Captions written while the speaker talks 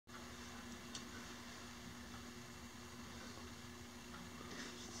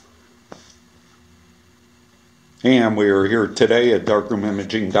And we are here today at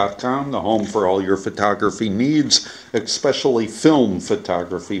darkroomimaging.com, the home for all your photography needs, especially film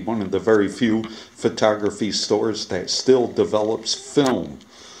photography, one of the very few photography stores that still develops film.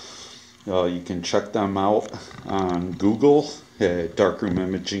 You can check them out on Google at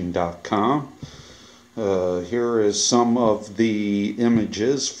darkroomimaging.com. Here is some of the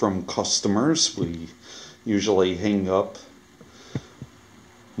images from customers. We usually hang up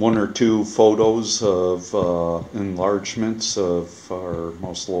one or two photos of enlargements of our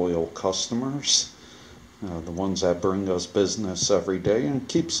most loyal customers, the ones that bring us business every day and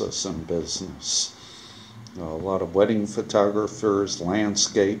keeps us in business. A lot of wedding photographers,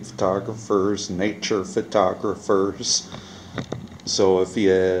 landscape photographers, nature photographers. So if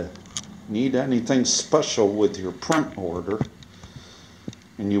you need anything special with your print order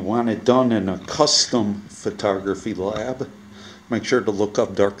and you want it done in a custom photography lab, make sure to look up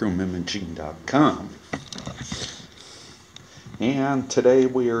darkroomimaging.com. And today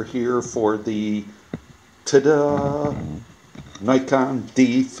we are here for the Nikon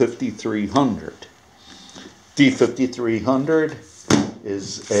D5300. D5300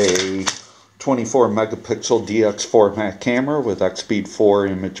 is a 24 megapixel DX format camera with XP4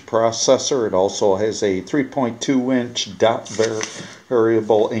 image processor. It also has a 3.2 inch dot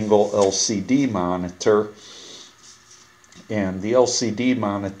variable angle LCD monitor. And the LCD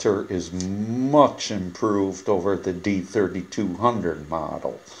monitor is much improved over the D3200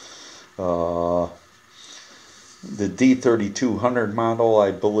 model. The D3200 model, I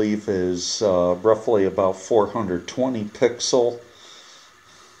believe, is roughly about 420 pixel.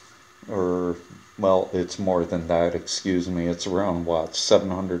 Or, well, it's more than that, excuse me. It's around, what,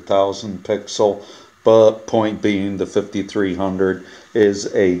 700,000 pixel. But point being, the 5300 is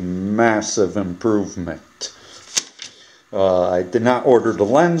a massive improvement. I did not order the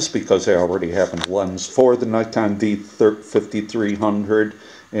lens because I already have a lens for the Nikon D5300,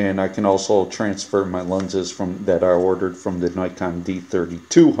 and I can also transfer my lenses that I ordered from the Nikon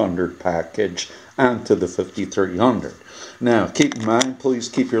D3200 package onto the 5300. Now, keep in mind, please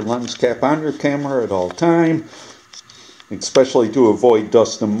keep your lens cap on your camera at all time, especially to avoid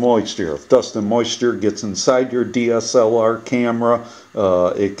dust and moisture. If dust and moisture gets inside your DSLR camera,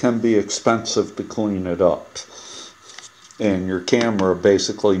 it can be expensive to clean it up. And your camera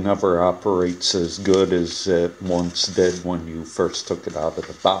basically never operates as good as it once did when you first took it out of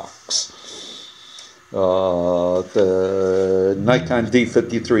the box. The Nikon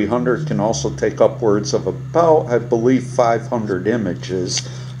D5300 can also take upwards of about, I believe, 500 images.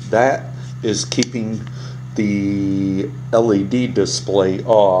 That is keeping the LED display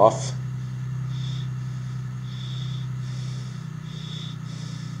off.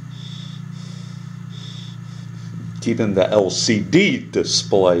 Keeping the LCD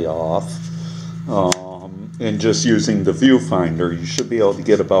display off, and just using the viewfinder. You should be able to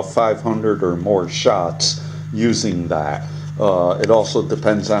get about 500 or more shots using that. It also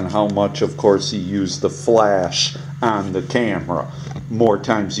depends on how much, of course, you use the flash on the camera. More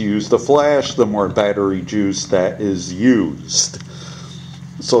times you use the flash, the more battery juice that is used.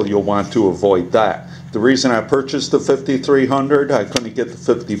 So you'll want to avoid that. The reason I purchased the 5300, I couldn't get the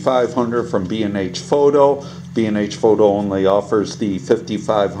 5500 from B&H Photo. B&H Photo only offers the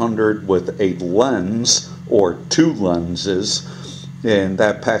 5500 with a lens or two lenses, and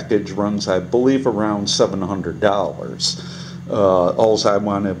that package runs, I believe, around $700. All I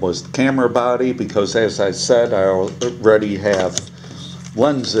wanted was the camera body because, as I said, I already have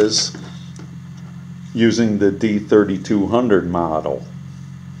lenses using the D3200 model.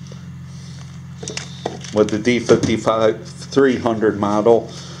 With the D5300 model,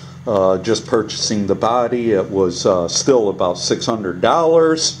 just purchasing the body, it was still about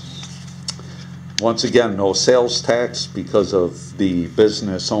 $600. Once again, no sales tax because of the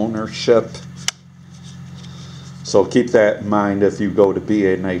business ownership. So keep that in mind if you go to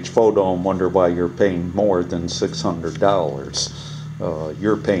B&H Photo and wonder why you're paying more than $600.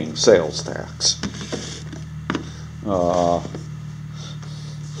 You're paying sales tax.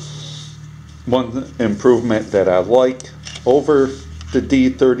 One improvement that I like over the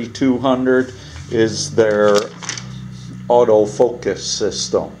D3200 is their autofocus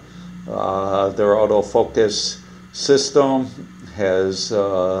system. Their autofocus system is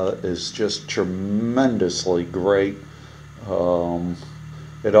just tremendously great.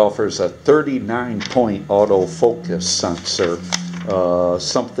 It offers a 39-point autofocus sensor,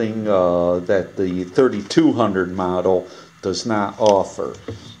 something that the 3200 model does not offer.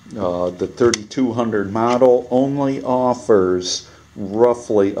 The 3200 model only offers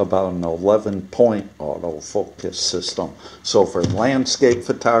roughly about an 11-point autofocus system. So for landscape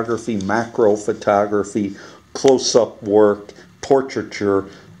photography, macro photography, close-up work, portraiture,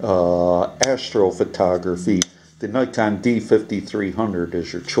 astrophotography, the Nikon D5300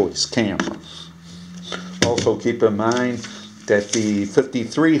 is your choice camera. Also keep in mind that the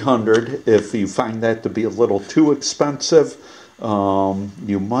 5300, if you find that to be a little too expensive,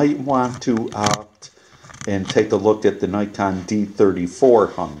 you might want to opt and take a look at the Nikon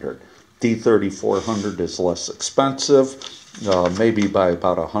D3400. D3400 is less expensive, maybe by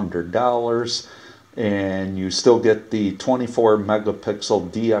about $100, and you still get the 24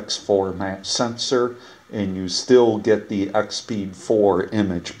 megapixel DX format sensor, and you still get the XSpeed 4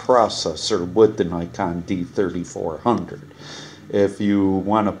 image processor with the Nikon D3400. If you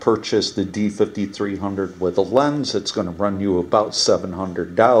want to purchase the D5300 with a lens, it's going to run you about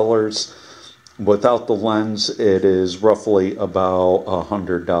 $700. Without the lens, it is roughly about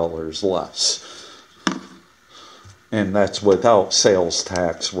 $100 less. And that's without sales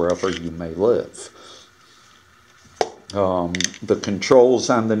tax wherever you may live. The controls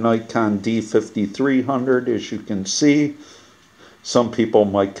on the Nikon D5300, as you can see, some people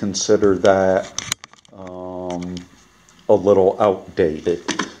might consider that a little outdated.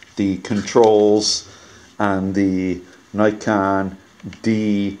 The controls on the Nikon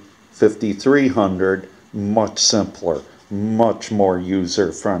D5300, much simpler, much more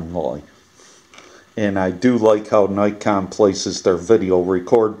user-friendly. And I do like how Nikon places their video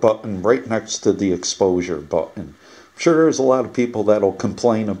record button right next to the exposure button. I'm sure there's a lot of people that'll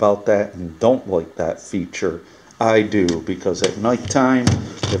complain about that and don't like that feature. I do, because at nighttime,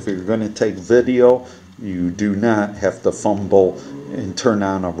 if you're going to take video, you do not have to fumble and turn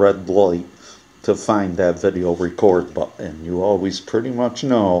on a red light to find that video record button. You always pretty much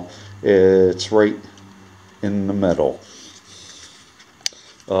know it's right in the middle.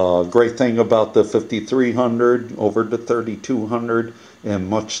 Great thing about the 5300 over the 3200, and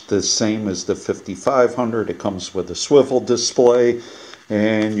much the same as the 5500, it comes with a swivel display,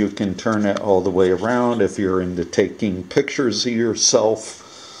 and you can turn it all the way around if you're into taking pictures of yourself.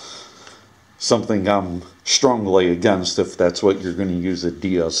 Something I'm strongly against if that's what you're going to use a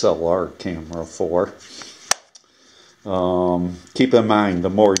DSLR camera for. Keep in mind, the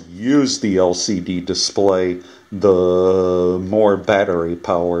more you use the LCD display, the more battery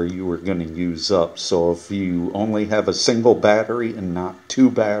power you are going to use up. So if you only have a single battery and not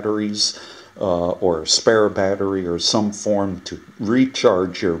two batteries, or a spare battery or some form to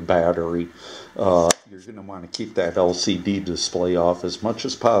recharge your battery, you're going to want to keep that LCD display off as much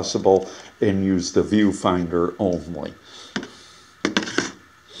as possible and use the viewfinder only.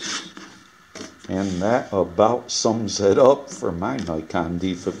 And that about sums it up for my Nikon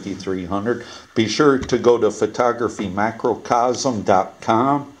D5300. Be sure to go to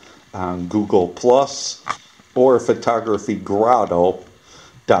photographymacrocosm.com on Google+, or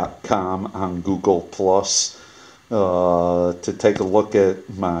photographygrotto.com on Google+, to take a look at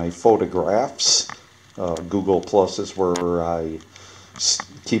my photographs. Google+ is where I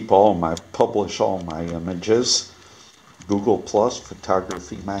publish all my images. Google+,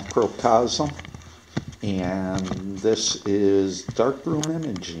 Photography Macrocosm. And this is Darkroom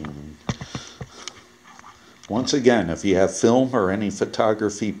Imaging. Once again, if you have film or any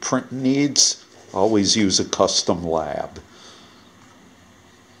photography print needs, always use a custom lab.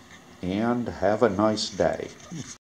 And have a nice day.